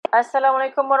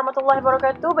Assalamualaikum warahmatullahi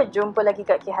wabarakatuh. Berjumpa lagi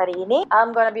Kak Ki hari ini.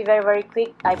 I'm gonna be very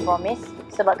quick, I promise.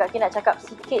 Sebab Kak Ki nak cakap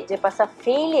sikit je pasal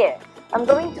failure. I'm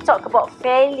going to talk about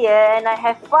failure and I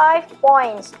have 5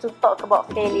 points to talk about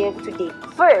failure today.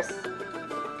 First,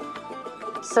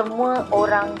 semua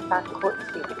orang takut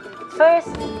fail.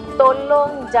 First,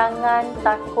 tolong jangan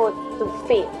takut to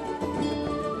fail.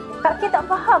 Kak Ki tak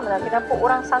faham lah kenapa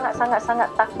orang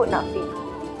sangat takut nak fail.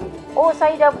 Oh,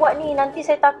 saya dah buat ni, nanti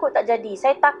saya takut tak jadi.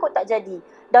 Saya takut tak jadi.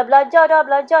 Dah belajar dah,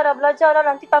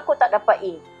 nanti takut tak dapat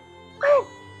A. What?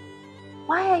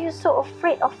 Why are you so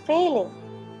afraid of failing?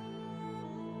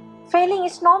 Failing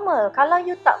is normal. Kalau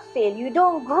you tak fail, you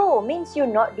don't grow. Means you're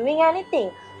not doing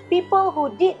anything. People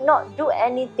who did not do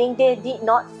anything, they did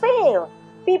not fail.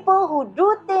 People who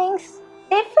do things,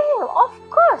 they fail. Of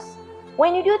course.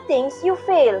 When you do things, you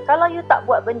fail. Kalau you tak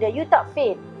buat benda, you tak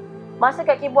fail. Masa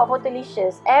Kak Ki buat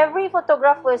Photolicious, every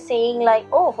photographer saying like,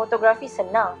 oh, fotografi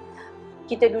senang.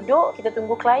 Kita duduk, kita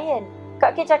tunggu klien.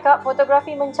 Kak Ki cakap,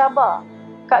 fotografi mencabar.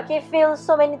 Kak Ki fail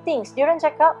so many things. Diorang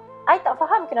cakap, I tak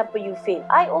faham kenapa you fail.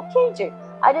 I okay je.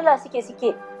 Adalah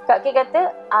sikit-sikit. Kak Ki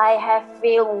kata, I have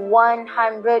failed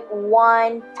 101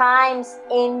 times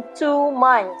in 2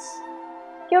 months.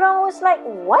 Diorang was like,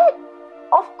 what?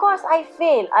 Of course I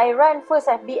fail. I run first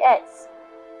FB ads.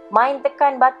 Main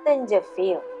tekan button je,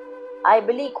 fail. I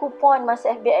beli kupon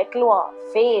masa FB ad keluar,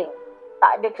 fail.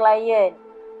 Tak ada klien.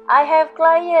 I have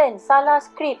client, salah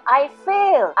skrip, I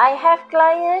fail. I have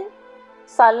client,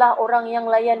 salah orang yang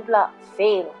layan pula,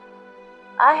 fail.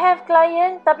 I have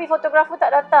client tapi fotografer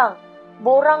tak datang,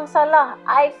 borang salah,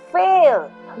 I fail.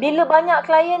 Bila banyak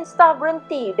klien, staff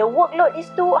berhenti, the workload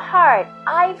is too hard,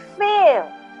 I fail.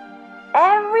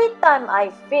 Every time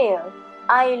I fail,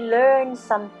 I learn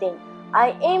something.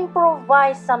 I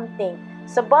improvise something.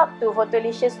 Sebab tu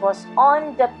Photolicious was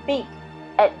on the peak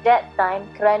at that time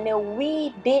kerana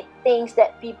we did things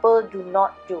that people do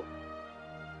not do.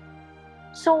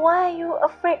 So why are you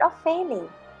afraid of failing?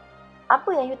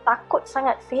 Apa yang you takut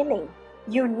sangat failing?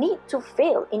 You need to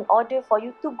fail in order for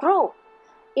you to grow.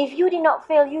 If you did not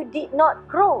fail, you did not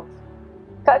grow.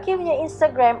 Kak Ki punya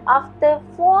Instagram after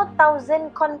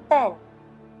 4,000 content,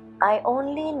 I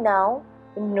only now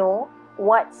know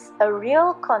what's a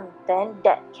real content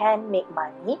that can make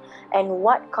money and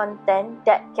what content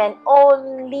that can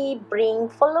only bring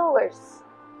followers.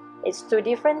 It's two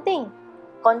different things.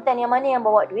 Content yang mana yang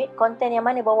bawa duit, content yang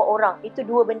mana bawa orang. Itu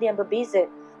dua benda yang berbeza.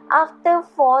 After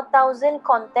 4,000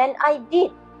 content, I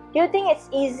did. Do you think it's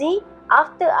easy?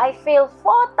 After I failed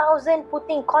 4,000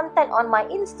 putting content on my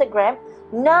Instagram,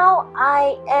 now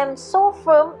I am so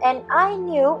firm and I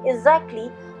knew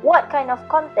exactly what kind of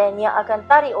content yang akan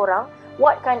tarik orang,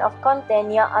 what kind of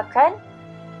content yang akan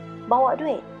bawa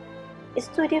duit.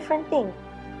 It's two different things.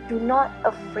 Do not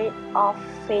afraid of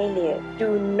failure.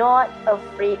 Do not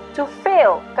afraid to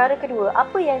fail. Perkara kedua,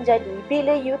 apa yang jadi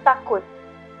bila you takut?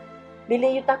 Bila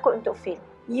you takut untuk fail?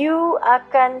 You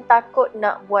akan takut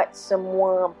nak buat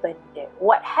semua benda.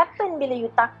 What happen bila you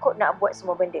takut nak buat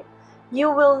semua benda? You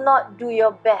will not do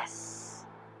your best.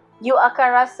 You akan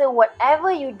rasa whatever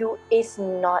you do is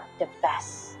not the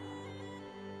best.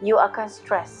 You akan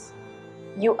stress.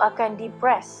 You akan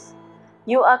depressed.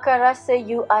 You akan rasa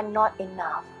you are not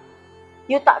enough.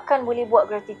 You takkan boleh buat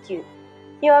gratitude.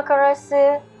 You akan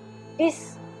rasa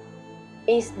this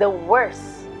is the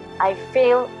worst. I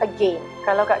fail again.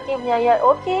 Kalau Kak Kim punya ayat,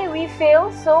 okay, we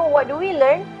fail, so what do we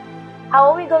learn?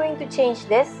 How are we going to change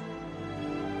this?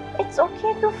 It's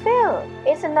okay to fail.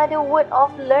 It's another word of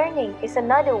learning. It's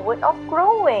another word of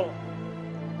growing.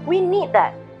 We need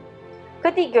that.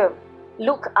 Ketiga,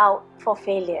 look out for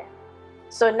failure.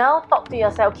 So now talk to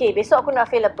yourself. Okay, besok aku nak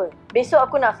fail apa? Besok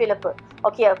aku nak fail apa?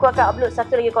 Okay, aku akan upload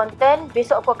satu lagi konten.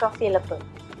 Besok aku akan fail apa?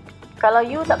 Kalau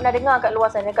you tak pernah dengar kat luar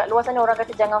sana orang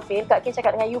kata jangan fail, Kak Kim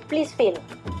cakap dengan you, please fail.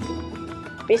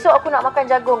 Besok aku nak makan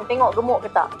jagung, tengok gemuk ke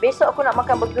tak? Besok aku nak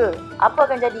makan burger. Apa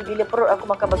akan jadi bila perut aku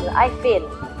makan burger? I fail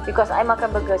because I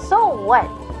makan burger. So what?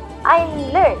 I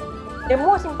learn. The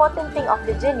most important thing of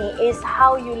the journey is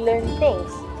how you learn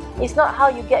things. It's not how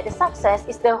you get the success,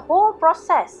 it's the whole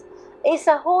process. It's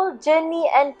a whole journey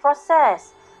and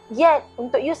process. Yet,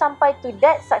 untuk you sampai to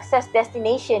that success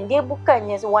destination, dia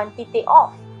bukannya one titik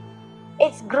off.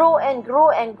 It's grow and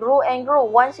grow and grow and grow.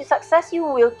 Once you success, you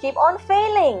will keep on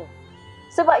failing.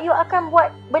 Sebab you akan buat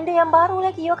benda yang baru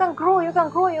lagi. You akan grow,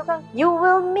 you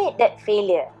will meet that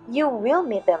failure. You will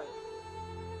meet them.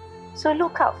 So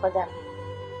look out for them.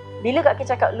 Bila Kak Ki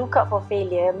cakap look out for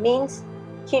failure, means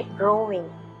keep growing.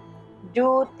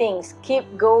 Do things, keep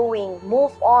going,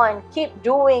 move on, keep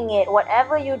doing it.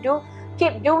 Whatever you do,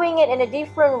 keep doing it in a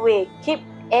different way. Keep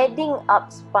adding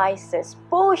up spices.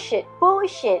 Push it.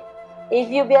 If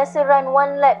you biasa run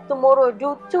 1 lap, tomorrow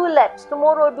do 2 laps,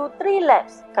 tomorrow do 3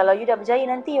 laps. Kalau you dah berjaya,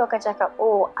 nanti you akan cakap,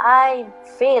 oh, I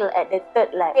fail at the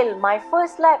 3rd lap. My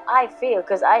first lap, I fail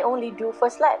because I only do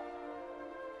first lap.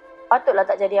 Patutlah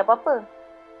tak jadi apa-apa.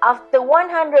 After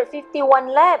 151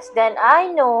 laps, then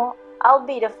I know I'll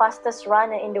be the fastest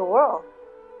runner in the world.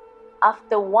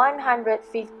 After 151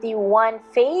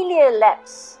 failure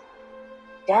laps,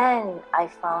 then I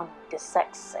found the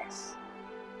success.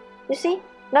 You see?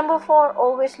 Number 4,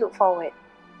 always look forward.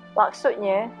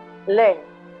 Maksudnya, learn.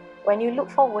 When you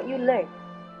look forward, you learn.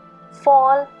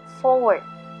 Fall forward.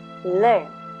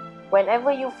 Learn.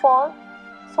 Whenever you fall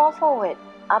forward.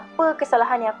 Apa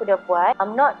kesalahan yang aku dah buat,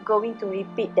 I'm not going to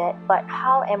repeat that, but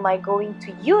how am I going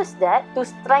to use that to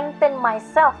strengthen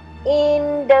myself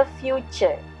in the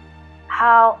future?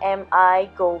 How am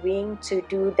I going to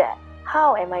do that?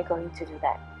 How am I going to do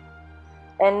that?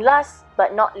 And last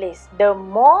but not least, the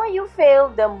more you fail,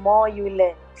 the more you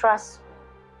learn. Trust me.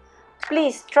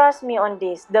 Please trust me on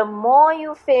this. The more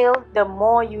you fail, the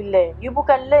more you learn. You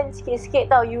bukan learn sikit-sikit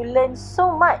tau. You learn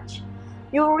so much.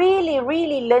 You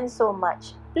really learn so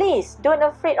much. Please, don't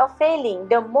afraid of failing.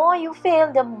 The more you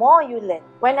fail, the more you learn.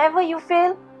 Whenever you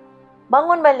fail,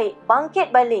 bangun balik,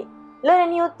 bangkit balik. Learn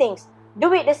new things.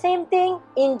 Do it the same thing,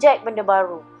 inject benda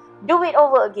baru. Do it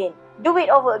over again. Do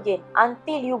it over again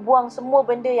until you buang semua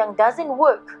benda yang doesn't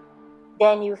work.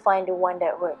 Then you find the one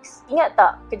that works. Ingat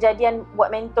tak kejadian buat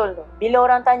mentol tu? Bila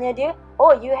orang tanya dia,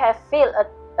 oh, you have failed a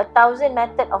 1,000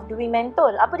 method of doing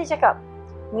mentol. Apa dia cakap?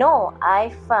 No,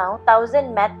 I found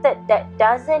 1,000 method that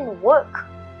doesn't work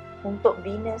untuk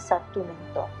bina satu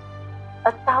mentol.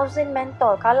 1,000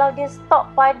 mentol. Kalau dia stop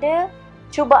pada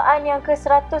cubaan yang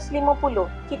ke-150,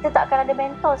 kita tak akan ada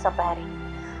mentol sampai hari ini.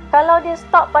 Kalau dia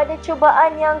stop pada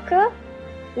cubaan yang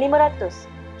ke-500,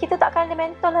 kita tak akan ada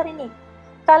mentol hari ini.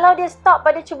 Kalau dia stop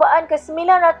pada cubaan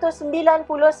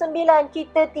ke-999,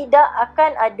 kita tidak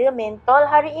akan ada mentol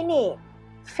hari ini.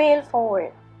 Fail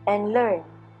forward and learn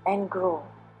and grow.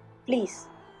 Please,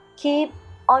 keep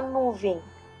on moving.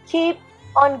 Keep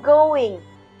on going.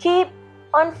 Keep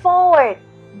on forward.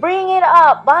 Bring it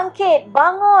up. Bangkit.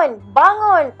 Bangun.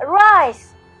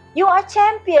 Rise. You are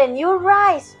champion. You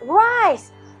rise.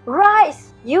 Rise.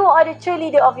 You are the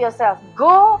cheerleader of yourself.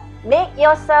 Go make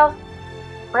yourself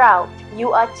proud.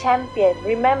 You are champion.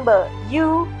 Remember,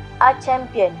 you are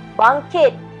champion.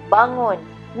 Bangkit, bangun.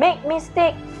 Make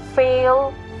mistake,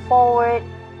 fail, forward,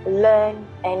 learn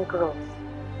and grow.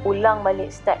 Ulang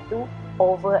balik step tu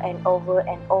over and over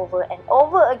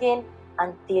again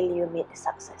until you meet the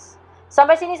success.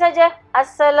 Sampai sini saja.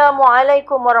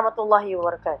 Assalamualaikum warahmatullahi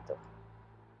wabarakatuh.